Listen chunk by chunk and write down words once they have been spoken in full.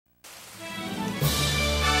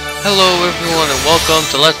Hello everyone and welcome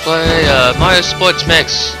to Let's Play Mario Sports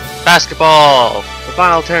Mix Basketball! The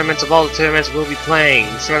final tournaments of all the tournaments we'll be playing,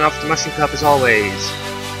 starting off with the Mushroom Cup as always.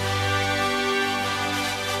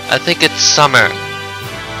 I think it's summer.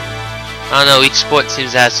 I don't know, each sport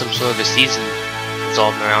seems to have some sort of a season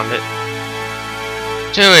resolving around it.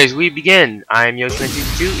 So anyways, we begin. I'm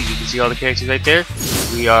Yoshi122, you can see all the characters right there.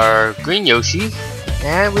 We are Green Yoshi,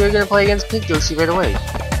 and we're going to play against Pink Yoshi right away.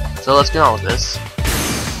 So let's get on with this.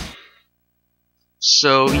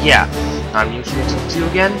 So yeah, I'm Yoshi122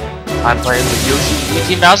 again. I'm playing with Yoshi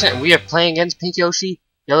 18,000 and we are playing against Pink Yoshi,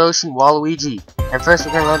 Yellow Yoshi, and Waluigi. And first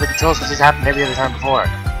we're going to learn the controls, which has happened every other time before.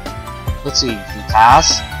 Let's see, you can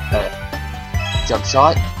pass, jump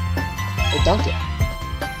shot, or dunk it.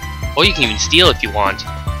 Or you can even steal if you want.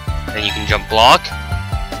 Then you can jump block,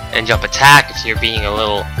 and jump attack if you're being a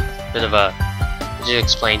little bit of a... I'll just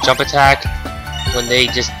explain. Jump attack, when they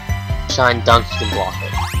just try and dunk, you can block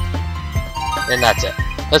it. And that's it.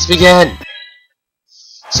 Let's begin!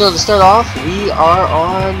 So to start off, we are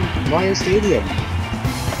on Mario Stadium.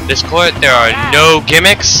 This court, there are no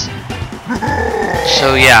gimmicks.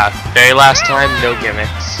 So yeah, very last time, no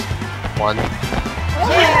gimmicks. One.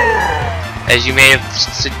 As you may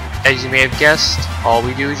have guessed, all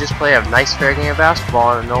we do is just play a nice fair game of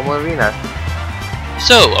basketball in a normal arena.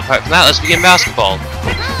 So, apart from that, let's begin basketball.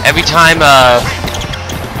 Every time, I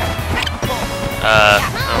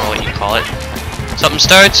don't know what you call it. Something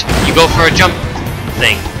starts, you go for a jump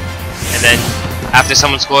thing, and then after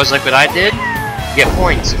someone scores like what I did, you get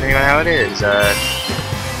points depending on how it is.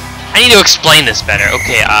 I need to explain this better.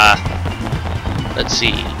 Okay, let's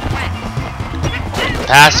see.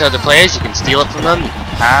 Pass to other players, you can steal it from them, you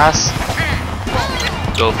can pass,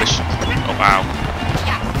 go for oh wow.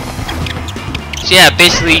 So yeah,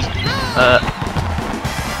 basically,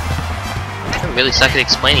 I really suck at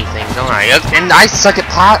explaining things, don't I? And I suck at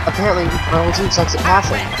apparently my whole team sucks at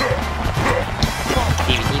passing.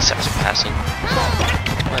 Even he sucks at passing.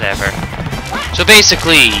 Whatever. So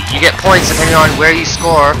basically, you get points depending on where you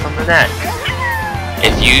score from the net.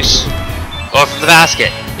 If you or from the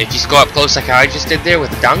basket. If you score up close like how I just did there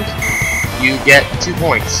with a dunk, you get 2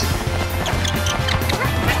 points.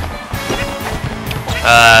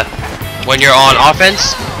 When you're on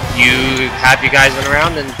offense, you have your guys run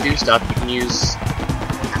around and do stuff. You can use...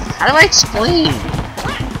 How do I explain? I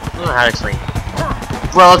don't know how to explain.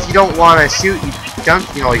 Well, if you don't want to shoot, you dunk,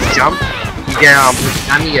 you know, you jump. You get a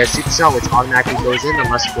super cell which automatically goes in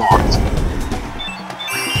unless blocked.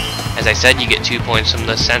 As I said, you get 2 points from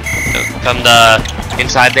the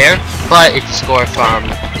inside there. But if you score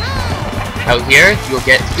from out here, you'll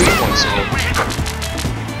get 3 points.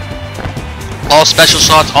 All special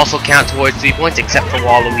shots also count towards 3 points except for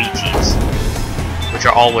Waluigi's, which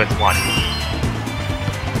are all worth 1.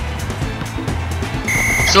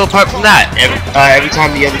 So apart from that, every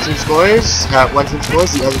time the other team scores, one team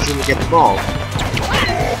scores, the other team will get the ball.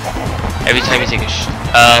 Every time you take a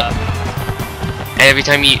and every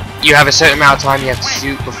time you have a certain amount of time you have to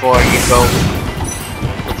shoot before it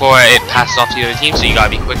passes off to the other team, so you gotta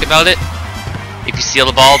be quick about it. If you steal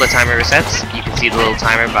the ball, the timer resets. You can see the little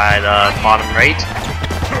timer by the bottom right,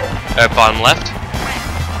 or bottom left,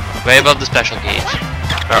 right above the special gauge,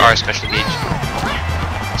 or our special gauge.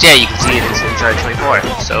 So yeah, you can see it is inside 24.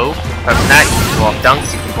 So, apart from that, you can pull off dunks,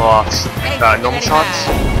 you can pull off normal shots,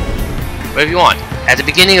 whatever you want. At the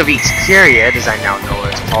beginning of each period, as I now know what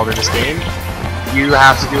it's called in this game, you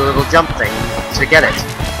have to do a little jump thing to get it.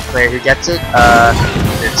 The player who gets it,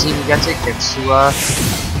 the team who gets it gets to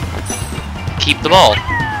keep the ball.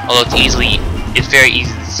 Although it's very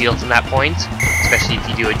easy to steal from that point, especially if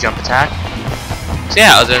you do a jump attack. So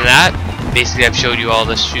yeah, other than that, basically I've showed you all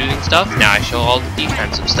the shooting stuff. Now I show all the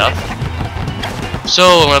defensive stuff.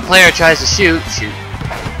 So when a player tries to shoot,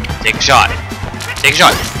 take a shot. Take a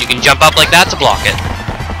shot. You can jump up like that to block it.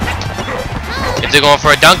 If they're going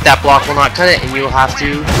for a dunk, that block will not cut it, and you'll have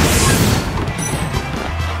to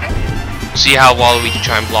see how Waluigi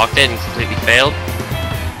tried and blocked it and completely failed.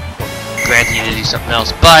 Granted, you need to do something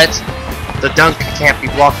else, but the dunk can't be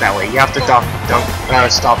blocked that way. You have to stop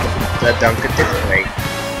the dunk a different way,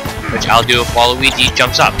 which I'll do if Waluigi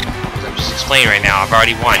jumps up. I'm just explaining right now. I've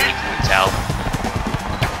already won. You can tell.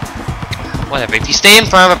 Whatever. If you stay in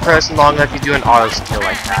front of a person long enough, you do an auto skill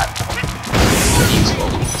like that. It's useful.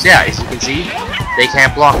 So yeah, as you can see, they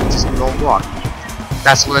can't block. Just don't block.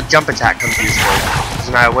 That's when a jump attack comes useful.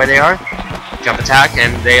 Doesn't matter where they are. Jump attack,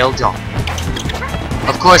 and they'll jump.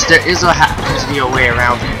 Of course, there is a way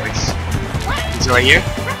around it, which is right here.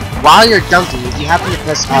 While you're dunking, if you happen to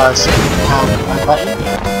press a certain button,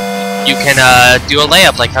 you can do a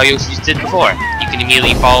layup like how Yoshi did before. You can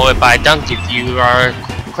immediately follow it by a dunk if you are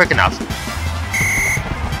quick quick enough.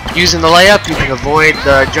 Using the layup, you can avoid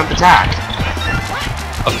the jump attack.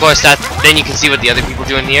 Of course, then you can see what the other people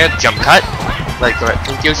do in the air. Jump cut, like what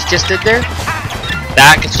Pink Yoshi just did there.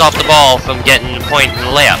 That can stop the ball from getting the point in the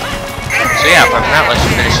layup. So yeah, apart from that, let's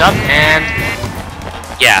finish up. And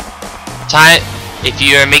yeah, time. If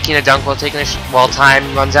you're making a dunk while time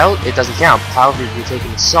runs out, it doesn't count. However, if you're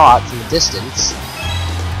taking a shot from a distance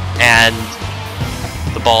and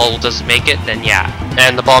the ball doesn't make it, then yeah.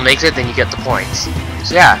 And the ball makes it, then you get the points.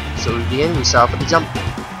 So yeah, so we begin, we start with the jump.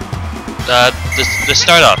 The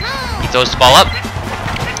start up. He throws the ball up,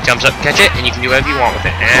 jumps up, catch it, and you can do whatever you want with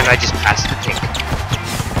it. And I just passed the Pink.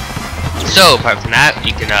 So, apart from that,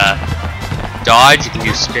 you can dodge, you can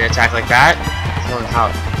do spin attack like that. I don't know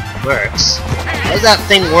how it works. How does that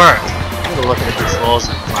thing work? I'm gonna look at the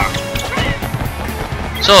controls and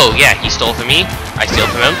so yeah, he stole from me, I steal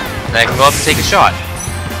from him, and I can go up and take a shot.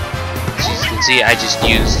 As you can see, I just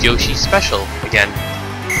used Yoshi's special again.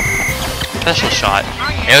 Special shot.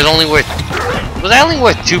 And it was only worth. Was I only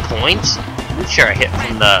worth 2 points? I'm sure I hit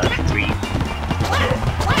from the 3.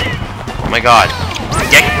 Oh my god.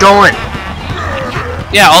 Get going!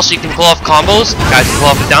 Yeah, also you can pull off combos, guys can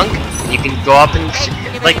pull off a dunk, and you can go up and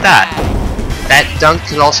like that. That dunk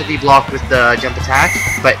can also be blocked with the jump attack,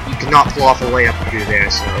 but you cannot pull off a layup through there,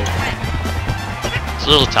 so it's a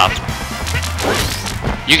little tough.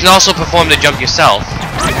 You can also perform the jump yourself,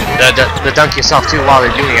 the dunk yourself too while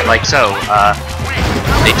they're doing it, like so.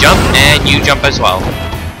 They jump and you jump as well.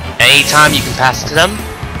 Anytime you can pass it to them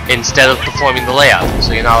instead of performing the layup,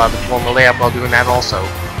 so you're not allowed to perform the layup while doing that also,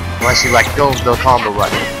 unless you let go of the combo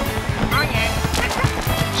button.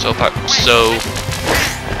 So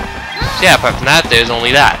yeah, apart from that, there's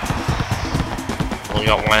only that. Only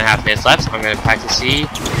got 1.5 minutes left, so I'm gonna practice see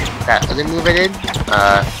that other move I did.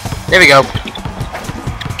 There we go.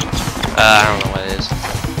 I don't know what it is.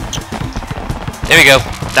 There we go.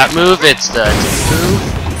 That move, it's the move.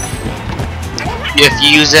 If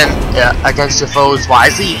you use it against your foes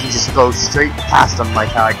wisely, you can just go straight past them, like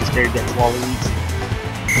how I just did against Waluigi.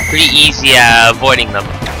 Pretty easy avoiding them.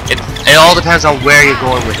 It all depends on where you're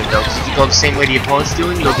going with it though, because if you go the same way the opponent's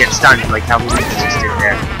doing, you'll get stunned, like how Luigi just did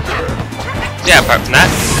there. Yeah, apart from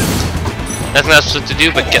that, nothing else to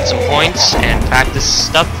do but get some points and practice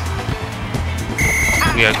stuff.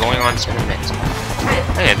 We are going on 7 minutes.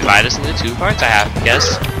 I'm gonna divide this into 2 parts, I have to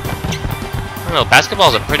guess. I don't know,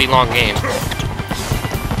 basketball's a pretty long game.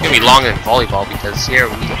 It's gonna be longer than volleyball because here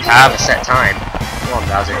we have a set time. Come on,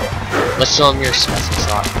 Bowser. Let's show them your special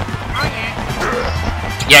shot.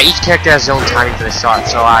 Yeah, each character has his own timing for the shot,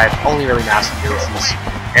 so I've only really mastered Yoshi's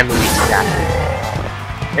and Luigi's after.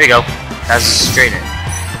 There we go. That's straight in.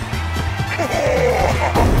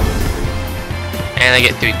 And I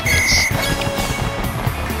get 3 points.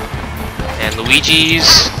 And Luigi's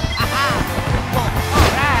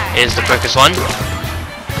is the quickest one.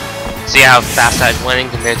 See how fast I was winning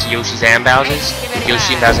compared to Yoshi's and Bowser's?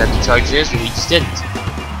 Yoshi and Bowser had to charge theirs, Luigi's didn't.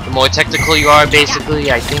 The more technical you are,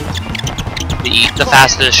 basically, I think, the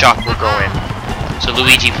faster the shot will go in. So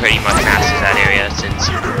Luigi pretty much masters that area, since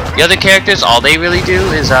the other characters, all they really do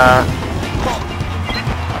is, I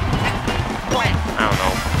don't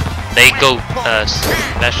know, they go,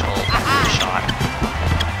 special shot.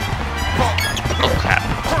 Oh crap.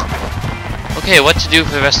 Okay, what to do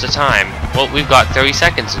for the rest of the time? Well, we've got 30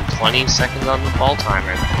 seconds and 20 seconds on the ball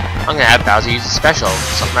timer. I'm gonna have Bowser use a special,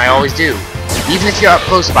 something I always do. Even if you're up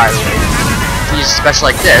close, by the way. Use a special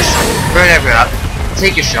like this, burn everyone up,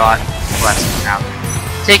 take your shot, well, that's out.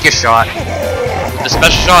 Take your shot. With the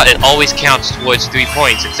special shot, it always counts towards 3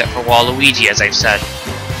 points, except for Waluigi, as I've said.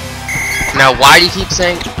 Now, why do you keep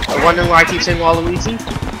saying, wondering why I keep saying Waluigi?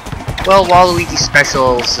 Well, Waluigi's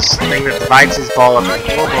special thing that divides his ball up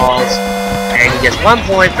into 4 balls, and he gets 1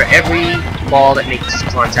 point for every ball that makes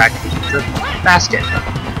contact with the basket.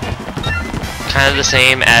 Kind of the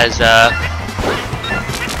same as,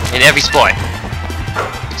 in every sport.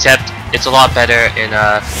 Except, it's a lot better in,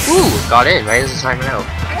 ooh, got in, right as the timer out.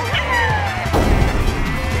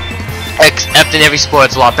 Except in every sport,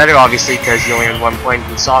 it's a lot better, obviously, because you only earn 1 point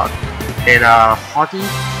in soccer. In, hockey,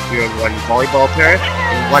 you earn 1 volleyball player,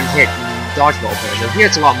 and 1 hit in dodgeball player. So here,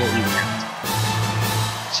 it's a lot more even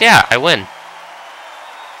out. So yeah, I win.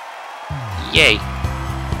 Yay.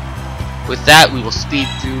 With that, we will speed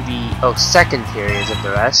through the, second periods of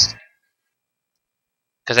the rest.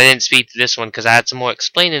 Because I didn't speed through this one because I had some more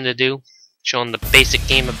explaining to do, showing the basic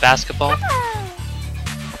game of basketball.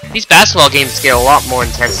 These basketball games get a lot more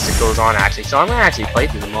intense as it goes on, actually, so I'm going to actually play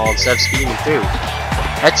through them all instead of speeding them through.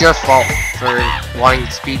 That's your fault for wanting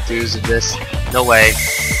speed throughs of this. No way.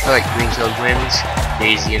 I like Green Hill Wins,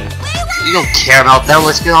 Daisy, and We don't care about them.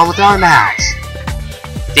 Let's get on with our match.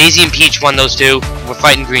 Daisy and Peach won those two. We're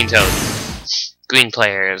fighting Green Toad. Green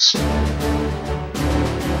players.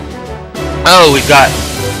 Oh, we've got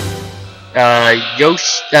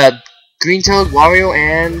Yoshi, Green Toad, Wario,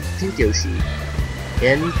 and Pink Yoshi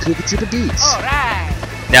in Koopa Troopa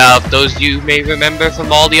Beach. Now, if those of you may remember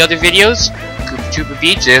from all the other videos, Koopa Troopa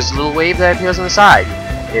Beach, there's a little wave that appears on the side.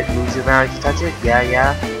 It moves around if you touch it.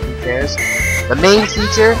 Yeah, who cares? The main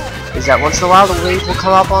feature is that once in a while the wave will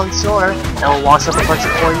come up on shore and will wash up a bunch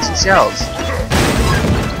of coins and shells.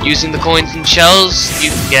 Using the coins and shells, you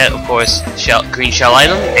can get, of course, green shell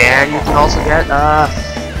item, and you can also get a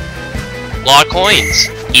lot of coins.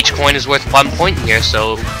 Each coin is worth 1 point here,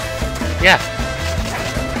 so yeah.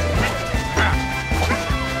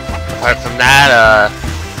 Apart from that,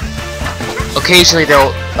 occasionally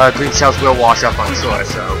green shells will wash up on shore,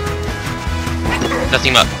 so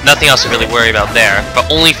nothing else to really worry about there, but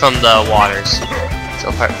only from the waters. So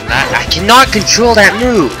apart from that, I cannot control that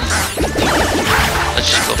move. Let's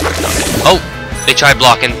just go for it. Oh, they tried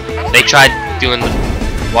blocking. They tried doing the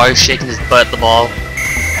Wario shaking his butt at the ball.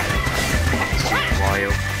 Wario.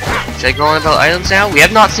 Should I go on about items now? We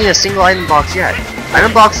have not seen a single item box yet.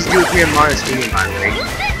 Item boxes do appear in Mario Stadium, by the way.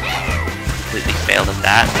 Completely failed at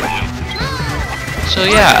that. So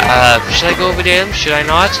yeah, should I go over them? Should I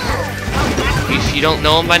not? If you don't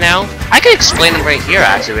know them by now, I could explain them right here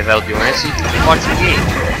actually without doing it, so you can watch the game.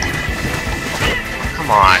 Come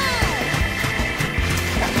on.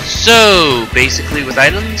 So basically, with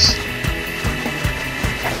items,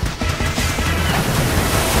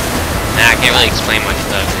 I can't really explain much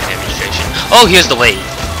without the demonstration. Oh, here's the wave.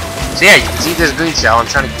 So yeah, you can see there's a green shell. I'm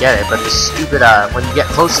trying to get it, but this stupid when you get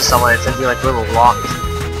close to someone, it sends you like a little locked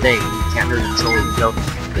thing. You can't really control it. You go,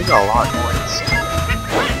 they got a lot of points.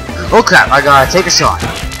 Oh crap, I gotta take a shot.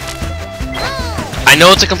 I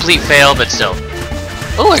know it's a complete fail, but still.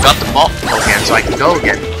 Oh, I got the ball again, so I can go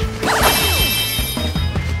again.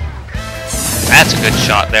 That's a good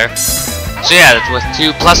shot there. So yeah, that's worth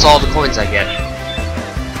 2 plus all the coins I get.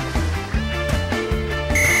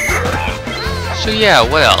 So yeah,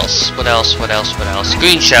 what else?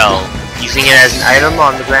 Green shell. Using it as an item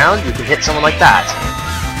on the ground, you can hit someone like that.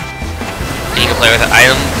 And you can play with an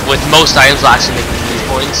item. With most items, will actually make you lose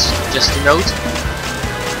points, just to note.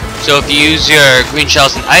 So if you use your green shell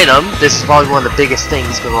as an item, this is probably one of the biggest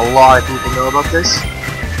things, because a lot of people know about this.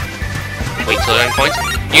 Wait till the end point.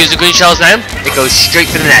 Use the green shell as an item, it goes straight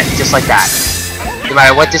to the net, just like that. No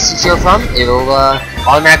matter what distance you're from, it'll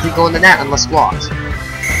automatically go in the net unless blocked.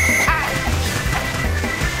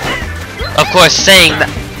 Of course,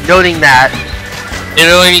 noting that,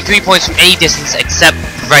 it'll only be 3 points from any distance except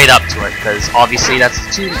right up to it, because obviously that's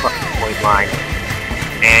the 2-point line,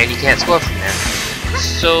 and you can't score from there.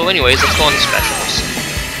 So anyways, let's go on to specials.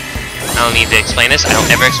 I don't need to explain this, I don't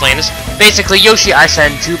ever explain this. Basically, Yoshi, I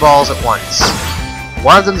send 2 balls at once.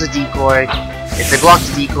 One of them's a decoy. If they block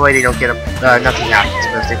the decoy, they don't get nothing happens.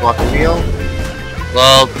 But if they block the wheel,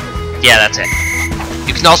 well, yeah, that's it.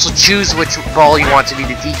 You can also choose which ball you want to be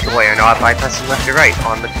the decoy or not by pressing left or right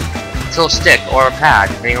on the control stick or a pad,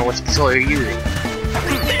 depending on which controller you're using.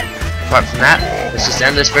 Apart from that, let's just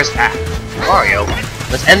end this first act. Mario.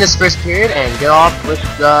 Let's end this first period and get off with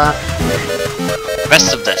the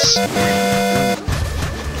rest of this.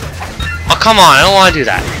 Oh, come on, I don't want to do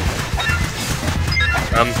that.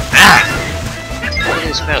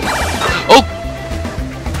 Oh!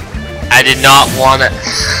 I did not want it.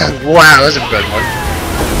 Wow, that was a good one.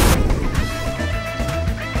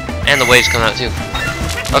 And the waves come out too.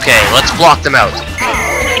 Okay, let's block them out.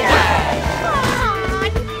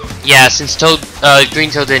 Yeah, since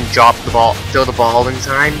Green Toad didn't throw the ball in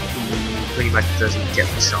time, he pretty much doesn't get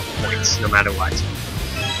the shot points, no matter what.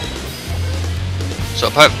 So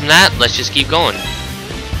apart from that, let's just keep going.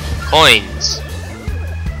 Coins.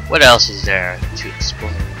 What else is there to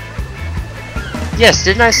explain? Yes,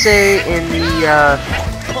 didn't I say in the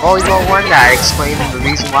volleyball one that I explained the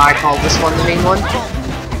reason why I call this one the main one?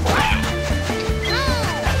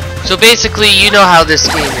 So basically, you know how this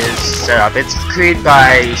game is set up. It's created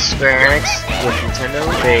by Square Enix with Nintendo.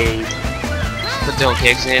 They put their own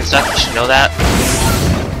characters in and stuff, you should know that.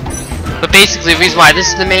 But basically, the reason why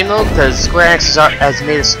this is the main mode, because Square Enix has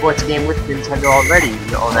made a sports game with Nintendo already,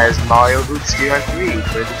 known as Mario Hoops 3 on 3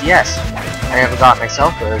 for the DS. I never got it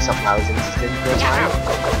myself, but it was something I was interested in for a time.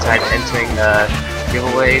 I tried entering the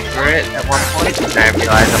giveaway for it at one point, and I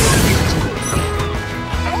realized I wasn't able to.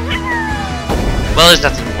 Well, there's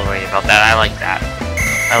nothing to worry about that. I like that.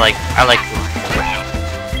 I like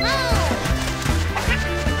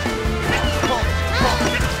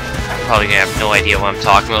probably gonna have no idea what I'm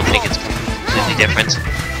talking about, think it's completely different.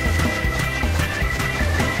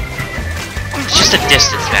 just a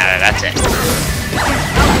distance matter, that's it.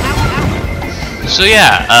 So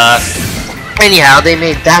yeah, anyhow, they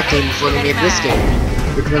made that game before they made this game.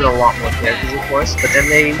 They put in a lot more characters, of course, but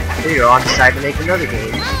then they later on decided to make another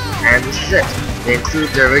game, and this is it. They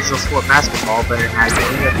include the original sport basketball, but it has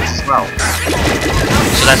many others as well.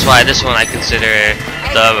 So that's why this one I consider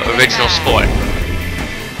the original sport.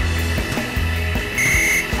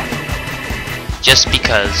 Just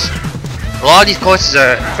because a lot of these courses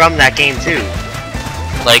are from that game too.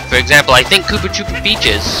 Like, for example, I think Koopa Troopa Beach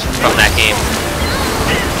is from that game.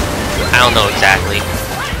 I don't know exactly.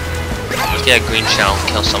 Let's get a green shell,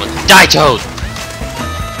 kill someone. Die, Toad!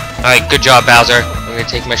 Alright, good job, Bowser. I'm gonna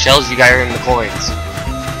take my shells, you guys are in the coins.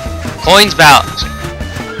 Coins, Bowser!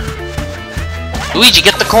 Luigi,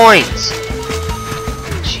 get the coins!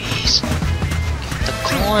 Jeez. Get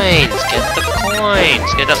the coins! Get the coins!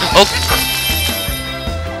 Get the— oh!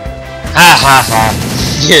 Ha ha ha!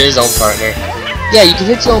 You're his own partner. Yeah, you can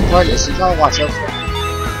hit your own partner, so you gotta watch out for it.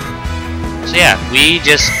 So yeah, we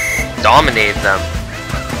just dominated them.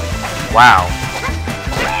 Wow.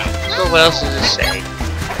 So what else does it say?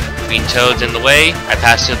 Green Toad's in the way. I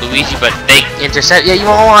passed to Luigi, but they intercept. Yeah, you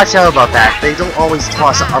wanna watch out about that. They don't always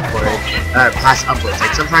toss upward, pass upwards.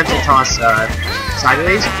 Like sometimes they toss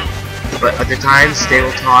sideways, but other times they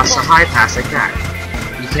will toss a high pass like that.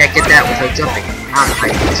 You can't get that without jumping. I don't know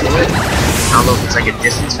how you can do it. I don't know if it's like a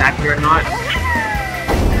distance factor or not.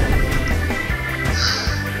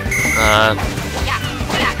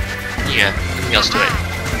 Yeah, nothing else to it.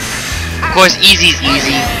 Of course, easy's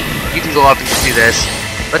easy. You can go up and just do this.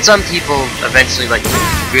 But some people eventually, like,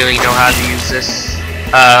 really know how to use this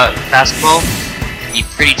basketball. It can be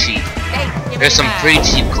pretty cheap. There's some pretty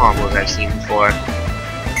cheap combos I've seen before.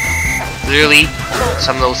 Literally,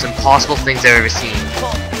 some of those impossible things I've ever seen.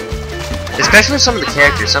 Especially with some of the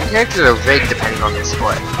characters. Some characters are rigged depending on their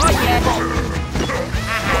sport.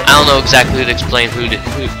 I don't know exactly who to explain who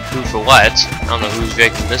for what. I don't know who's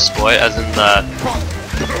rigged in this sport, as in the—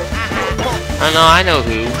 I know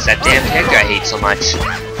who. It's that damn character I hate so much.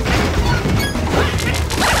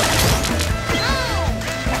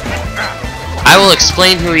 I will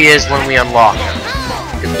explain who he is when we unlock him.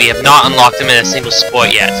 Because we have not unlocked him in a single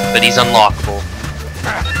sport yet, but he's unlockable.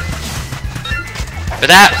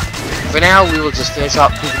 For now, we will just finish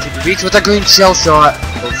up Koopa Troopa Beach with a green shell shot.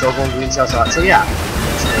 Green shell shot. So yeah.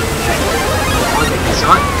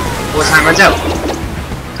 Before time runs out.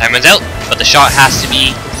 Time runs out, but the shot has to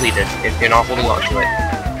be completed if you're not holding on to it.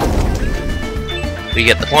 We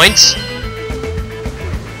get the points.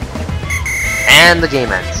 And the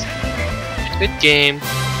game ends. Good game.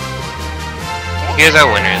 Here's our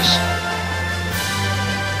winners.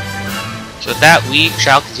 So with that, we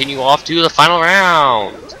shall continue off to the final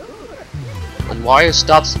round. When Wario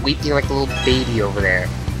stops weeping like a little baby over there.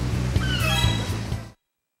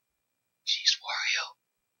 Jeez, Wario.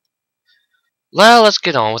 Well, let's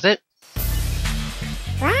get on with it.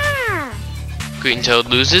 Green Toad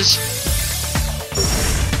loses.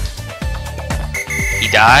 He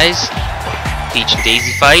dies. Peach and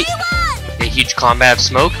Daisy fight. A huge combat of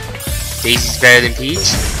smoke. Daisy's better than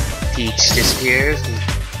Peach. Peach disappears and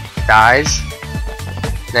dies.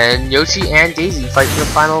 Then Yoshi and Daisy fight for the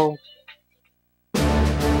final.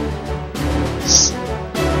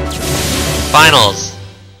 Finals.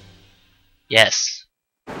 Yes.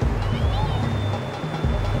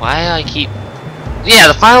 Why do I keep... Yeah,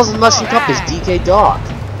 the finals of the Mushroom Cup is DK Dock.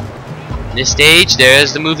 In this stage, there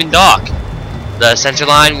is the moving dock. The center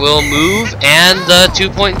line will move, and the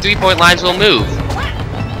 2-point and 3-point lines will move.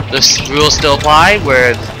 The rules still apply,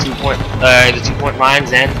 where the 2-point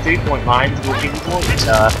lines and the 3-point lines will give you points.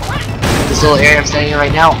 This little area I'm standing in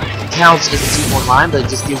right now counts as a 2-point line, but it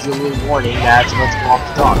just gives you a little warning that it's about to go off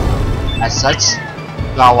the dock. As such,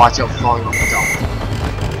 you gotta watch out for falling off the dock.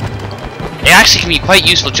 It actually can be quite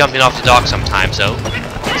useful jumping off the dock sometimes, though.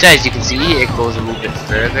 So as you can see, it goes a little bit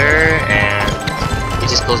further, and it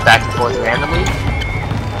just goes back and forth randomly.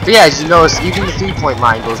 But yeah, as you notice, even the 3-point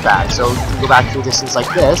line goes back, so you can go back to a distance like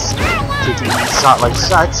this, taking a shot like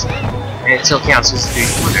such, and it still counts as a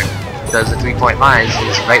 3-pointer, because the 3-point line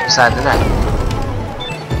is right beside the net.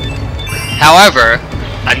 However,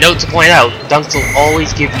 a note to point out, dunks will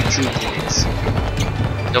always give you 2 points,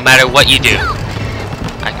 no matter what you do.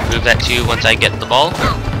 I can prove that to you once I get the ball.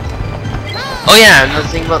 Oh yeah, another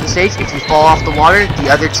thing about the stage, if you fall off the water, the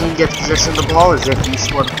other team gets possession of the ball as if you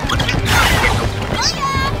scored a point. You get no points.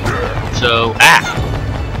 So,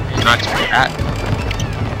 did not expect that.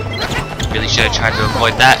 Really should have tried to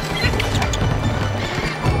avoid that.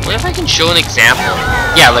 What if I can show an example?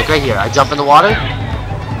 Yeah, like right here, I jump in the water.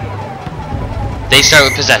 They start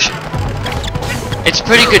with possession. It's a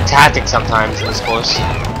pretty good tactic sometimes in this course.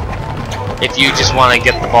 If you just want to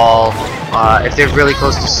get the ball, if they're really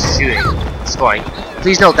close to scoring.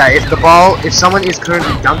 Please note that if someone is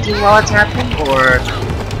currently dunking while it's happening, or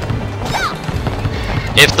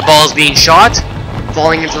if the ball is being shot,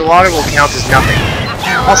 falling into the water will count as nothing.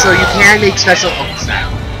 Also, you can make special.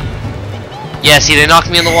 Yeah, see, they knocked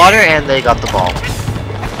me in the water and they got the ball.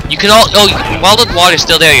 You can while the water's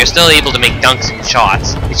still there, you're still able to make dunks and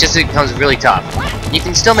shots. It's just it becomes really tough. You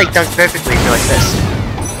can still make dunks perfectly if you're like this.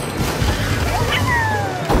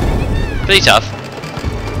 Pretty tough.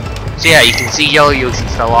 So yeah, you can see Yellow Yoshi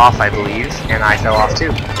fell off, I believe, and I fell off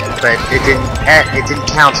too. But it didn't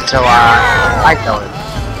count until I fell in.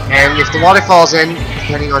 And if the water falls in,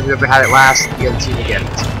 depending on whoever had it last, the other team will get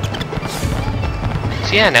it.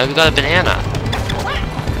 So yeah, now we've got a banana.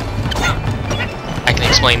 I can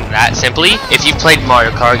explain that simply. If you've played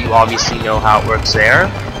Mario Kart, you obviously know how it works there.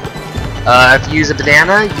 If you use a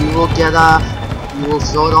banana, you will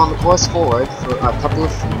throw it on the course forward for a couple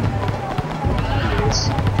of feet.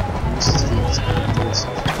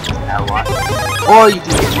 Or you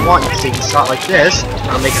can, if you want, you can take a shot like this,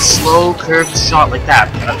 and make a slow curved shot like that,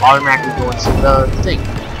 and automatically go into the thing.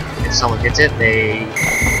 If someone hits it, the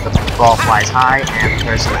ball flies high, and the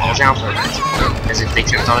person falls down for a bit, as if they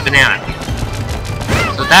tripped on a banana.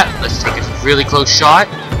 So let's take a really close shot.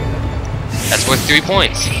 That's worth 3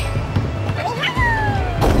 points.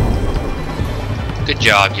 Good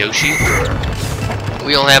job, Yoshi.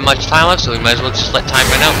 We don't have much time left, so we might as well just let time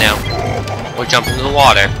run out now. Or jump into the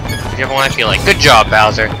water. Whichever one I feel like. Good job,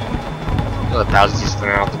 Bowser. Let Bowser just run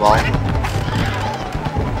out the ball.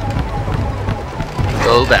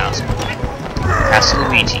 Go, Bowser. Pass to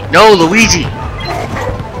Luigi. No, Luigi!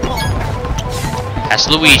 Pass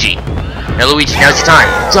to Luigi. Now, Luigi, now's your time.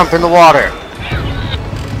 Jump in the water.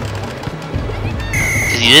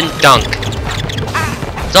 Because you didn't dunk.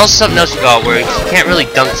 There's also something else you got where you can't really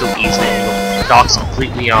dunk so easily. The dock's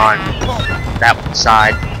completely on that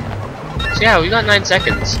side. So yeah, we got 9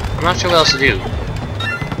 seconds. I'm not sure what else to do.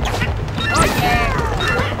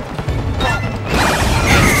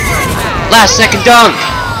 Last second dunk!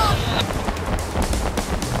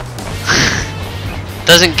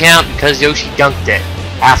 Doesn't count because Yoshi dunked it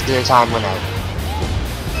after the time went out.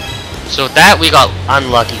 So with that, we got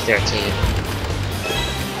unlucky 13.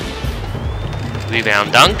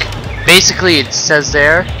 Rebound dunk. Basically, it says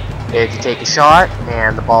there, if you take a shot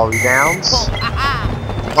and the ball rebounds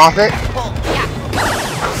off it,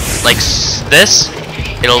 like this,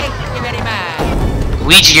 it'll...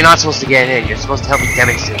 Luigi, you're not supposed to get in. You're supposed to help me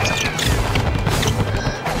demonstrate something.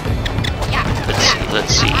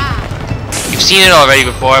 Let's see. You've seen it already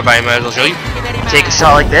before, but I might as well show you. Take a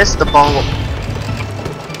shot like this, the ball will...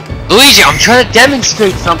 Luigi, I'm trying to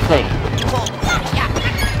demonstrate something!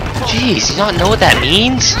 Jeez, you don't know what that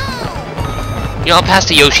means? You know, I'll pass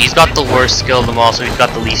to Yoshi. He's got the worst skill of them all, so he's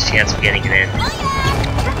got the least chance of getting it in.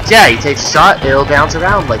 So yeah, he takes a shot, it'll bounce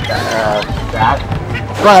around like that.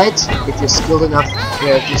 But if you're skilled enough,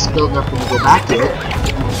 when you go back to it,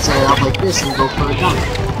 you can set it up like this and go for a dunk.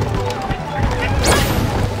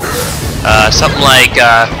 Something like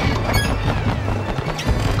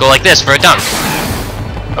go like this for a dunk.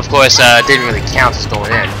 Of course, it didn't really count as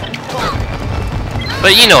going in.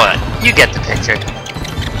 But you know what? You get the picture.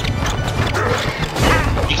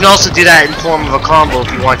 You can also do that in form of a combo if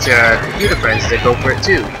you want your computer friends to go for it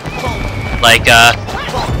too. Like,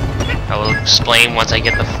 I will explain once I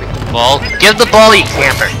get the freaking ball. Give the ball, you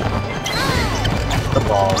camper! The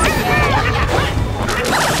ball.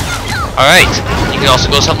 Alright, you can also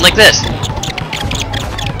go something like this.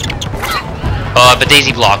 But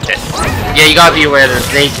Daisy blocked it. Yeah, you gotta be aware that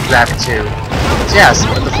they can grab it too. So yes,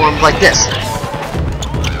 in the form like this.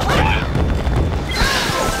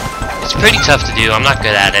 It's pretty tough to do, I'm not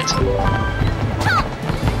good at it.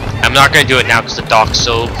 I'm not gonna do it now because the dock's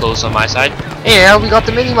so close on my side. Yeah, we got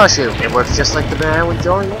the mini mushroom. It works just like the banana when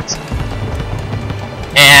throwing it.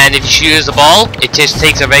 And if you shoot the ball, it just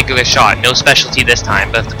takes a regular shot, no specialty this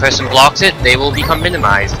time. But if the person blocks it, they will become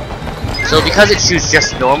minimized. So because it shoots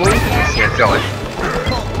just normally, you can't throw it.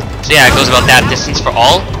 So yeah, it goes about that distance for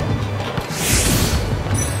all.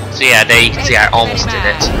 So yeah, there you can see I almost did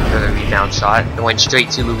it for the rebound shot. It went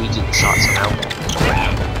straight to Luigi the shot somehow.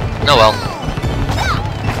 Oh well.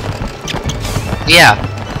 Yeah.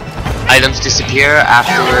 Items disappear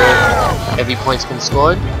after every point's been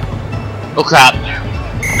scored. Oh crap.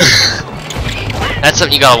 That's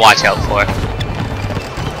something you gotta watch out for.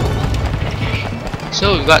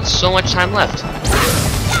 So we've got so much time left.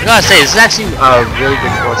 I gotta say, this is actually a really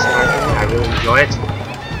good course in my opinion. I really enjoy it.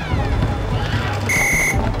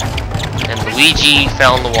 And Luigi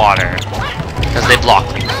fell in the water. because they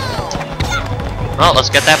blocked me. Well, let's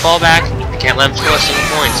get that ball back. I can't let him score a single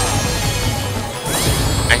point.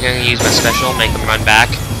 I'm gonna use my special, make him run back.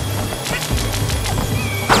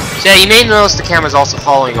 So yeah, you may notice the camera's also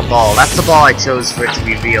following a ball. That's the ball I chose for it to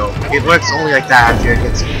reveal. It works only like that after it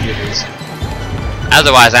hits computers.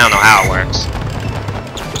 Otherwise, I don't know how it works.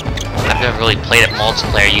 I've never really played it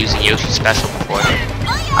multiplayer using Yoshi's special before.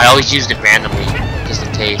 I always used it randomly, just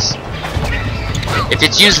in case. If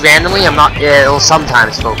it's used randomly, it'll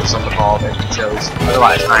sometimes focus on the ball that it chose.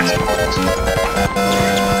 Otherwise, times it won't.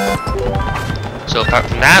 So apart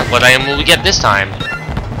from that, what item will we get this time?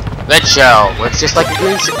 Red shell. Works just like a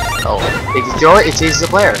green shell. Oh, if you throw it, it changes the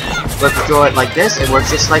player. But if you throw it like this, it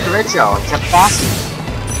works just like a red shell, except faster.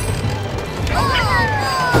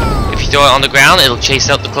 If you throw it on the ground, it'll chase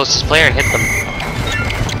out the closest player and hit them.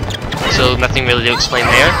 So nothing really to explain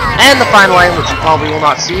there. And the final item, which you probably will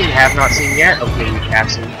not see and have not seen yet. Okay, we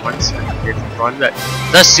have seen it once when we did for fun, but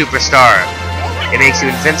the Superstar. It makes you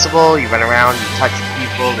invincible, you run around, you touch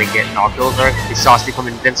people, they get knocked over. These shots become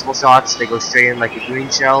invincible shots, they go straight in like a green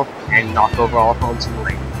shell, and knock over all opponents in the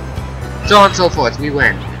lane. So on and so forth, we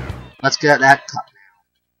win. Let's get that cup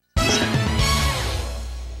now.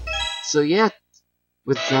 So yeah,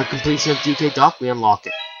 with the completion of DK Dock, we unlock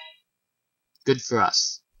it. Good for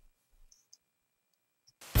us.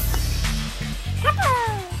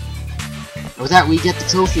 And with that, we get the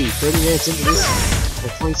trophy 30 minutes into this, or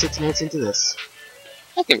 26 minutes into this.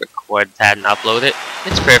 I can record that and upload it.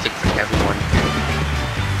 It's perfect for everyone.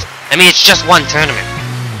 I mean, it's just one tournament.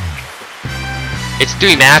 It's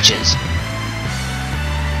 3 matches.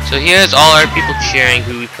 So here's all our people cheering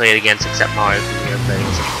who we played against, except Mario, who we played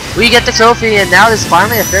against. We get the trophy, and now there's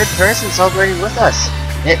finally a 3rd person celebrating with us.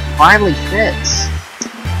 It finally fits.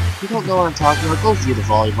 If you don't know what I'm talking about, go view the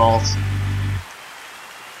volleyballs.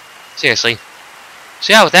 Seriously.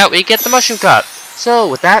 So yeah, with that, we get the Mushroom Cup. So,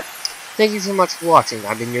 with that, thank you so much for watching.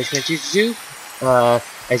 I've been your Nunchuk.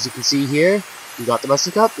 As you can see here, you got the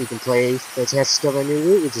Mushroom Cup. You can play for a chance to discover a new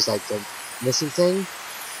route, which is like the mission thing.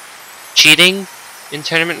 Cheating in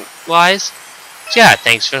tournament-wise. So yeah,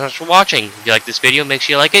 thanks so much for watching. If you like this video, make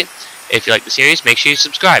sure you like it. If you like the series, make sure you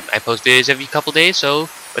subscribe. I post videos every couple days, so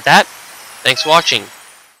with that, thanks for watching.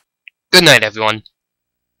 Good night, everyone.